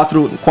 nesses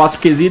quatro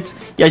quesitos.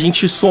 E a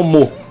gente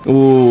somou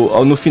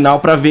no final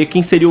para ver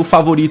quem seria o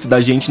favorito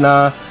da gente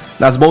na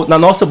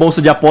nossa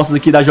bolsa de apostas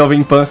aqui da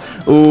Jovem Pan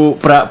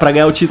para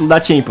ganhar o título da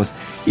Champions.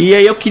 E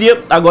aí eu queria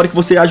agora que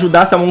você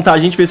ajudasse a montar a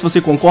gente, ver se você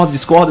concorda,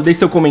 discorda, deixe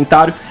seu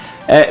comentário.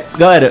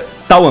 Galera,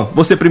 Tauan,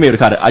 você primeiro,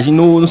 cara.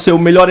 No seu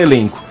melhor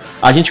elenco,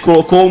 a gente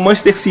colocou o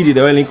Manchester City,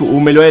 né,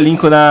 o melhor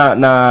elenco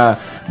da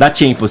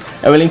Champions.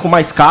 É o elenco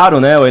mais caro,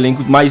 né? O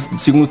elenco mais,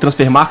 segundo o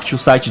Transfer Market, um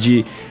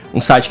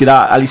site que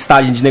dá a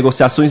listagem de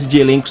negociações de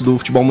elencos do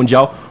futebol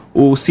mundial.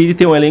 O City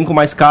tem um elenco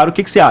mais caro. O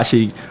que você acha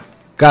aí?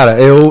 Cara,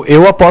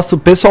 eu aposto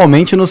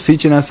pessoalmente no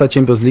City nessa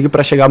Champions League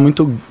para chegar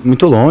muito,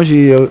 muito longe,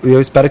 e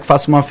eu espero que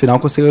faça uma final e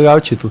consiga ganhar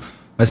o título.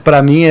 Mas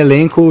para mim,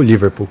 elenco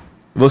Liverpool.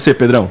 Você,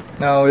 Pedrão?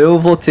 Não, eu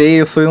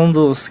fui um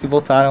dos que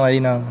votaram aí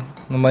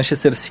no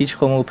Manchester City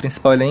como o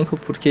principal elenco,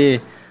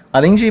 porque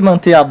além de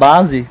manter a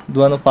base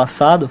do ano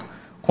passado,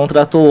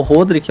 contratou o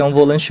Rodri, que é um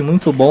volante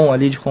muito bom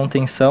ali de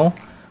contenção,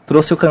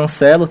 trouxe o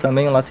Cancelo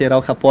também, um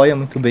lateral que apoia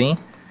muito bem,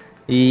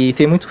 e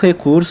tem muito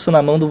recurso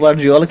na mão do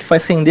Guardiola que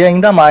faz render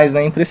ainda mais,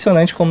 né?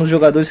 Impressionante como os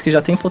jogadores que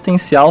já têm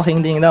potencial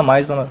rendem ainda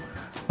mais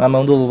na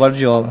mão do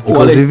Guardiola.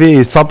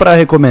 Inclusive, só para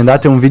recomendar,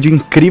 tem um vídeo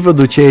incrível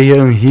do Thierry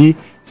Henry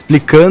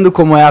explicando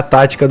como é a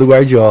tática do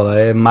Guardiola.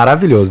 É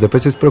maravilhoso,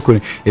 depois vocês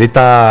procurem. Ele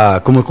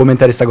tá como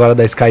comentarista agora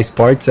da Sky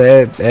Sports,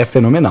 é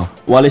fenomenal.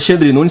 O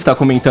Alexandre Nunes está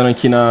comentando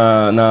aqui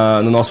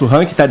no nosso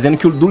ranking, tá dizendo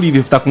que o do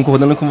Liverpool, tá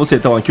concordando com você,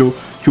 então, que o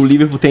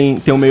Liverpool tem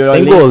o melhor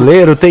elenco. Tem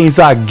goleiro, tem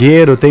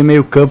zagueiro, tem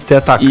meio campo, tem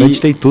atacante,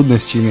 tem tudo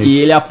nesse time aí. E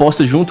ele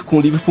aposta junto com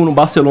o Liverpool no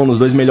Barcelona, os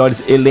 2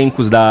 melhores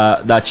elencos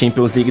da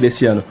Champions League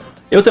desse ano.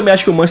 Eu também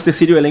acho que o Manchester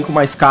City, o elenco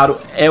mais caro,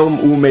 é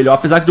o melhor,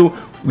 apesar que o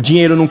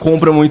dinheiro não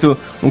compra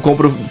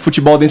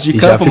futebol dentro de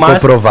campo,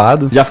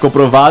 já ficou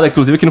provado,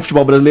 inclusive aqui no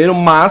futebol brasileiro,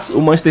 mas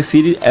o Manchester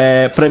City,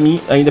 pra mim,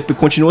 ainda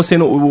continua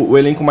sendo o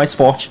elenco mais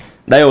forte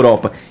da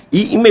Europa.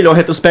 E em melhor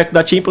retrospecto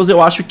da Champions,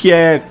 eu acho que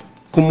é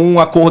comum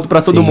acordo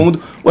para todo mundo.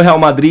 O Real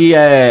Madrid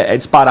é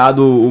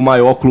disparado o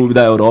maior clube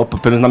da Europa,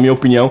 pelo menos na minha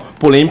opinião.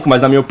 Polêmico,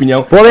 mas na minha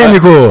opinião.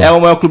 Polêmico! É o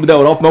maior clube da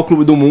Europa, o maior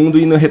clube do mundo,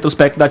 e no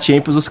retrospecto da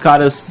Champions os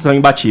caras são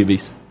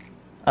imbatíveis.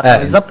 A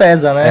camisa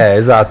pesa, né?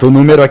 Exato. O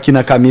número aqui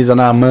na camisa,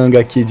 na manga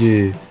aqui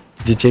de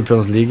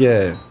Champions League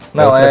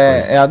Não,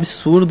 é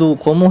absurdo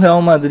como o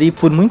Real Madrid,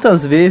 por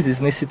muitas vezes,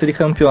 nesse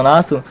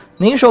tricampeonato,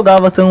 nem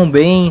jogava tão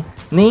bem,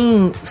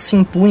 nem se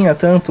impunha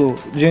tanto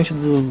diante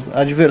dos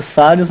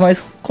adversários,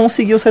 mas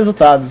conseguia os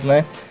resultados,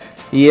 né?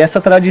 E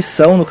essa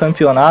tradição no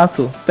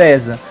campeonato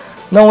pesa.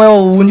 Não é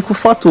o único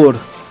fator,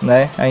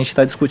 né? A gente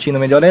está discutindo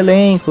melhor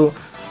elenco,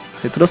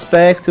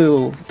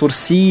 retrospecto,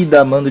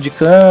 torcida, mando de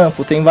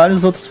campo, tem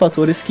vários outros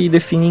fatores que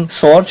definem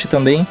sorte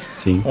também,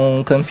 Sim.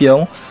 Um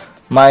campeão.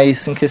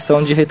 Mas em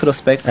questão de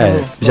retrospecto,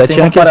 já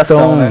tinha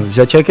questão, né?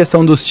 Já tinha a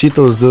questão dos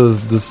títulos,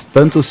 dos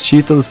tantos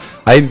títulos.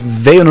 Aí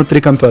veio no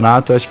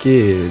tricampeonato, acho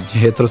que de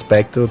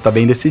retrospecto tá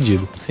bem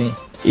decidido. Sim.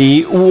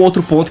 E o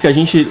outro ponto que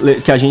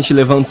a gente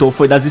levantou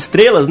foi das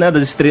estrelas, né?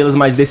 Das estrelas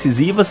mais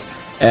decisivas.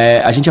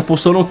 A gente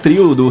apostou no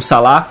trio do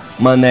Salah,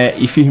 Mané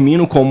e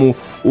Firmino como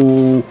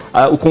o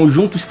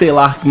conjunto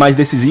estelar mais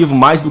decisivo,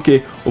 mais do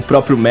que o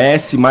próprio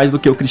Messi, mais do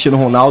que o Cristiano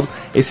Ronaldo.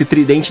 Esse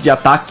tridente de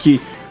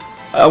ataque.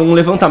 Um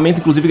levantamento,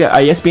 inclusive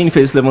a ESPN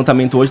fez esse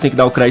levantamento hoje, tem que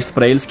dar o crédito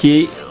para eles,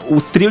 que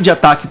o trio de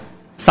ataque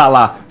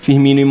Salah,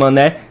 Firmino e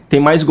Mané tem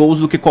mais gols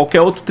do que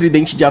qualquer outro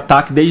tridente de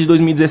ataque desde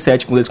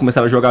 2017, quando eles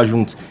começaram a jogar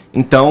juntos.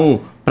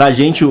 Então, pra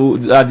gente,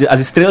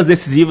 as estrelas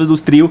decisivas do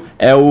trio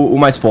é o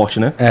mais forte,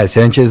 né? Se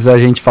antes a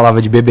gente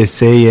falava de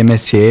BBC e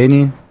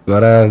MSN,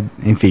 agora,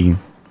 enfim,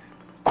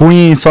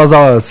 cunhem suas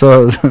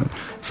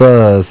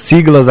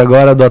siglas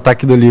agora do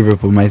ataque do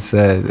Liverpool, mas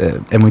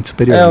é muito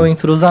superior. O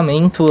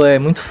entrosamento é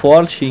muito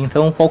forte,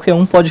 então qualquer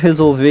um pode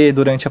resolver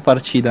durante a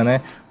partida,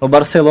 né? No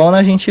Barcelona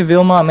a gente vê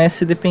uma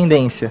Messi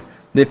dependência,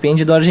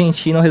 depende do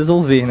argentino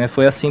resolver, né?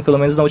 Foi assim pelo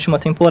menos na última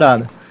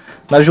temporada.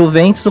 Na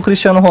Juventus o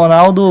Cristiano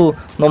Ronaldo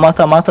no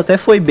mata-mata até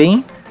foi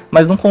bem,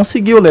 mas não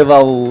conseguiu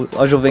levar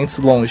a Juventus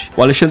longe.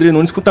 O Alexandre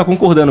Nunes está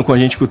concordando com a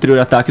gente que o trio de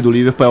ataque do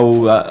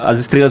Liverpool é as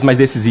estrelas mais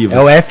decisivas.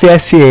 É o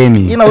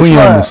FSM. E na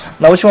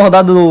última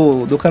rodada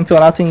do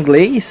campeonato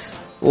inglês,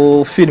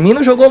 o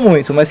Firmino jogou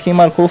muito, mas quem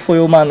marcou foi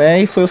o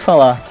Mané e foi o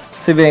Salah.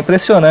 Você vê, é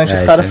impressionante,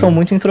 os caras são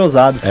muito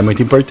entrosados. É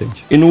muito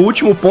importante. E no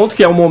último ponto,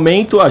 que é o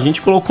momento, a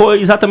gente colocou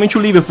exatamente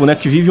o Liverpool, né,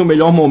 que vive o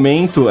melhor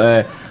momento,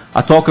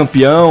 atual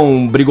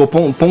campeão, brigou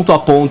ponto a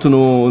ponto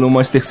no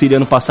Manchester City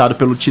ano passado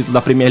pelo título da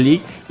Premier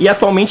League e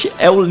atualmente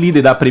é o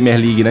líder da Premier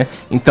League, né?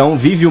 Então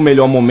vive o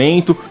melhor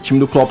momento, o time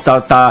do Klopp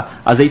tá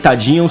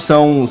azeitadinho,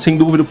 são sem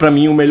dúvida pra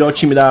mim o melhor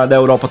time da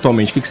Europa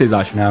atualmente. O que vocês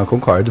acham? Eu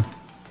concordo.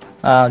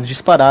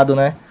 Disparado,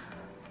 né?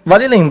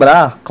 Vale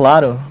lembrar,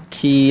 claro,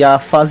 que a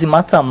fase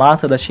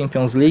mata-mata da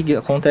Champions League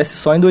acontece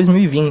só em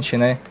 2020,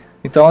 né?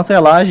 Então até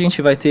lá a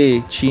gente vai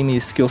ter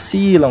times que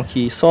oscilam,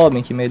 que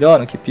sobem, que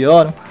melhoram, que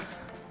pioram.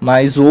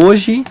 Mas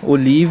hoje o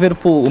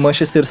Liverpool, o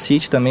Manchester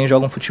City também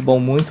joga um futebol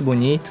muito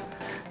bonito.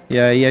 E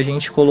aí a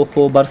gente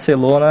colocou o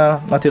Barcelona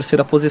na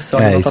terceira posição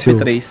no top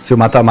 3. Se o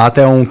mata-mata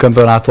é um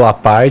campeonato à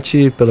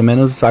parte, pelo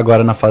menos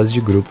agora na fase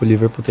de grupo, o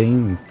Liverpool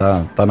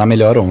tá na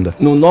melhor onda.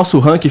 No nosso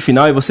ranking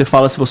final, e você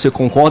fala se você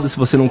concorda, se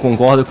você não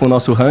concorda com o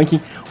nosso ranking,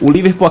 o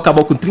Liverpool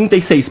acabou com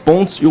 36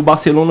 pontos e o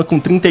Barcelona com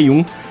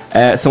 31.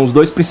 São os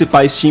dois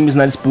principais times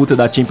na disputa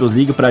da Champions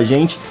League pra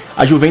gente.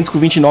 A Juventus com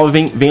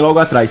 29 vem logo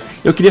atrás.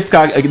 Eu queria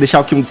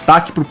deixar aqui um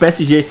destaque pro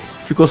PSG,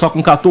 que ficou só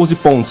com 14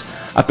 pontos.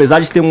 Apesar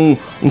de ter um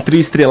trio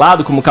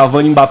estrelado, como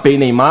Cavani, Mbappé e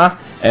Neymar,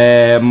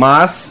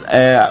 mas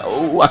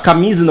a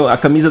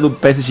camisa do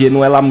PSG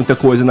não é lá muita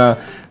coisa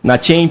na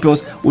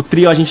Champions. O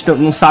trio a gente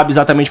não sabe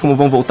exatamente como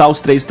vão voltar, os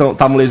três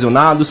estavam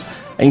lesionados.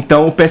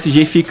 Então o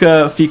PSG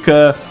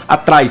fica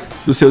atrás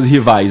dos seus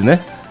rivais, né?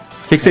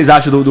 O que vocês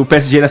acham do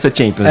PSG nessa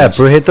Champions?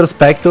 Por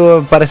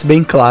retrospecto parece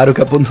bem claro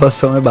que a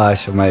pontuação é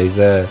baixa, mas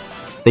é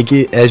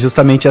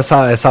justamente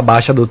essa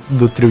baixa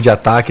do trio de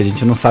ataque. A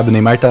gente não sabe, o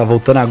Neymar tá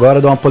voltando agora,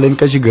 dá uma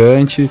polêmica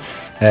gigante,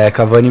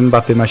 Cavani e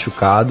Mbappé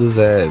machucados.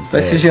 O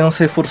PSG não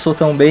se reforçou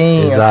tão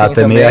bem. Exato,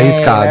 assim, é meio também,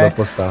 arriscado né?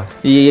 apostar.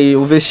 E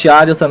o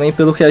vestiário também,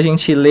 pelo que a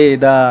gente lê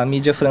da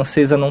mídia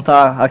francesa, não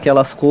tá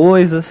aquelas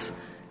coisas.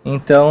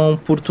 Então,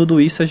 por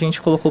tudo isso, a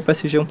gente colocou o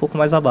PSG um pouco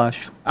mais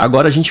abaixo.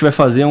 Agora a gente vai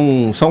fazer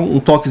só um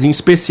toquezinho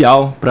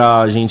especial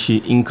pra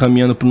gente ir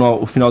encaminhando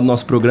pro final do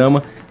nosso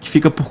programa, que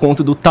fica por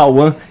conta do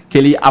Tauan, que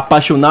ele,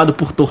 apaixonado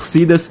por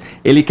torcidas,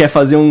 ele quer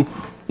fazer um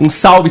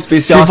salve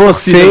especial.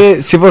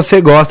 Se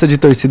você gosta de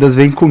torcidas,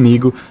 vem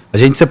comigo. A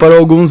gente separou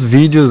alguns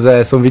vídeos,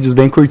 são vídeos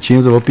bem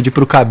curtinhos, eu vou pedir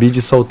pro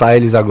Cabide soltar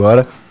eles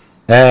agora.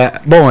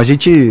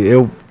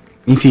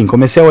 Enfim,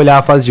 comecei a olhar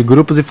a fase de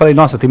grupos e falei,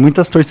 nossa, tem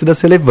muitas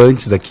torcidas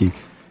relevantes aqui.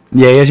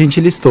 E aí a gente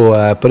listou,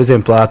 por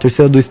exemplo, a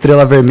torcida do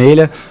Estrela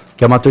Vermelha,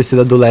 que é uma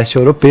torcida do leste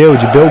europeu,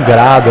 de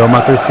Belgrado, é uma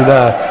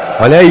torcida...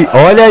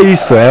 Olha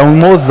isso, é um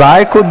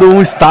mosaico de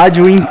um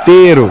estádio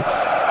inteiro,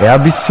 é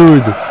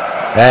absurdo.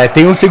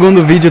 Tem um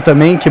segundo vídeo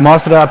também que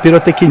mostra a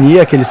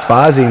pirotecnia que eles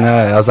fazem,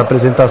 né, as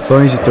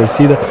apresentações de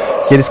torcida,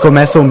 que eles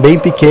começam bem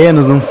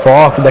pequenos, num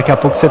foco, daqui a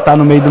pouco você tá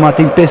no meio de uma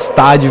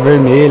tempestade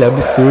vermelha,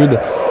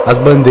 absurda. As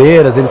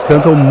bandeiras, eles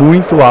cantam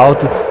muito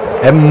alto,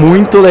 é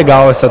muito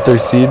legal essa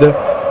torcida.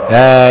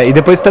 E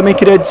depois também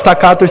queria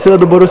destacar a torcida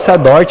do Borussia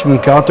Dortmund,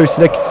 que é uma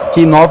torcida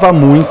que inova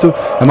muito,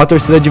 é uma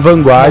torcida de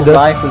vanguarda.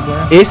 Mosaicos,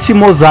 né? Esse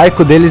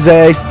mosaico deles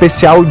é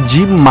especial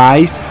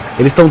demais.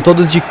 Eles estão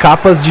todos de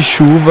capas de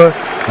chuva.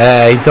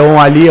 Então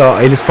ali, ó,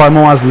 eles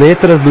formam as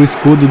letras do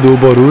escudo do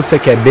Borussia,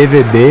 que é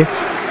BVB.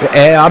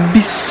 É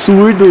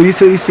absurdo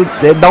isso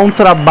dá um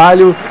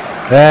trabalho,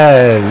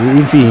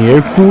 enfim,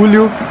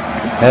 hercúleo.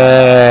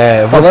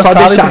 Vou só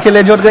deixar porque ele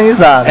é de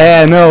organizar.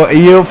 Não,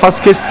 e eu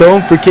faço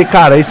questão porque,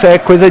 cara, isso é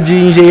coisa de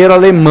engenheiro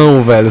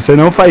alemão, velho. Você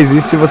não faz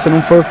isso se você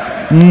não for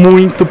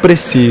muito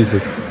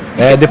preciso.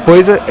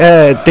 Depois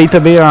tem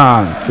também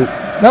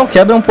Não,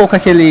 quebra um pouco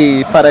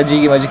aquele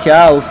paradigma de que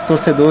os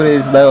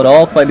torcedores da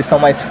Europa, eles são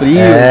mais frios,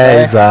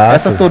 né? Exato.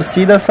 Essas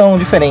torcidas são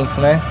diferentes,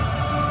 né?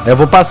 Eu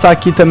vou passar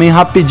aqui também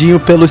rapidinho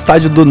pelo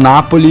estádio do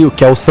Napoli,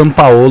 que é o São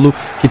Paulo,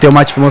 que tem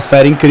uma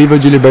atmosfera incrível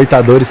de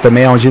Libertadores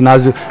também, é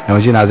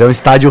um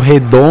estádio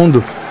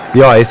redondo.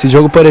 E ó, esse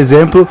jogo, por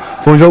exemplo,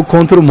 foi um jogo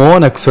contra o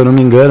Mônaco, se eu não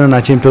me engano,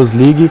 na Champions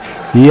League,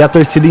 e a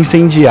torcida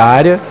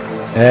incendiária.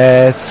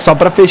 Só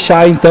para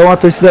fechar, então, a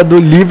torcida do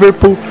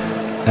Liverpool,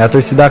 é a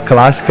torcida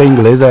clássica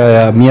inglesa,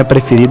 é a minha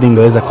preferida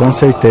inglesa, com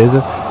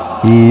certeza.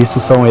 E isso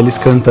são eles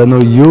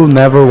cantando You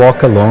Never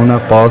Walk Alone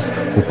após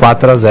o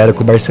 4-0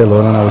 com o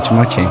Barcelona na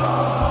última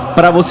Champions.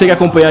 Para você que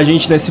acompanha a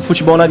gente nesse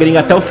Futebol na Gringa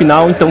até o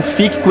final, então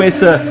fique com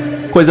essa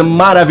coisa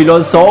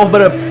maravilhosa, essa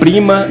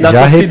obra-prima da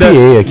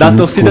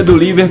torcida do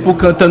Liverpool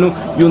cantando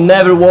You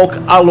Never Walk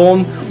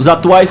Alone, os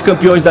atuais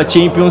campeões da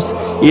Champions.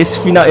 E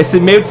esse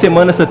meio de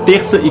semana, essa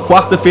terça e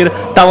quarta-feira,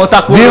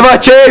 Viva a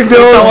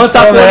Champions!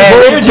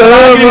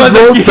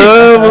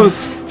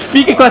 Voltamos!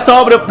 Fiquem com essa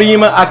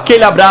obra-prima,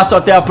 aquele abraço,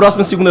 até a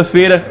próxima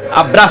segunda-feira.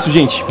 Abraço,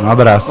 gente. Um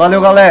abraço.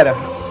 Valeu, galera.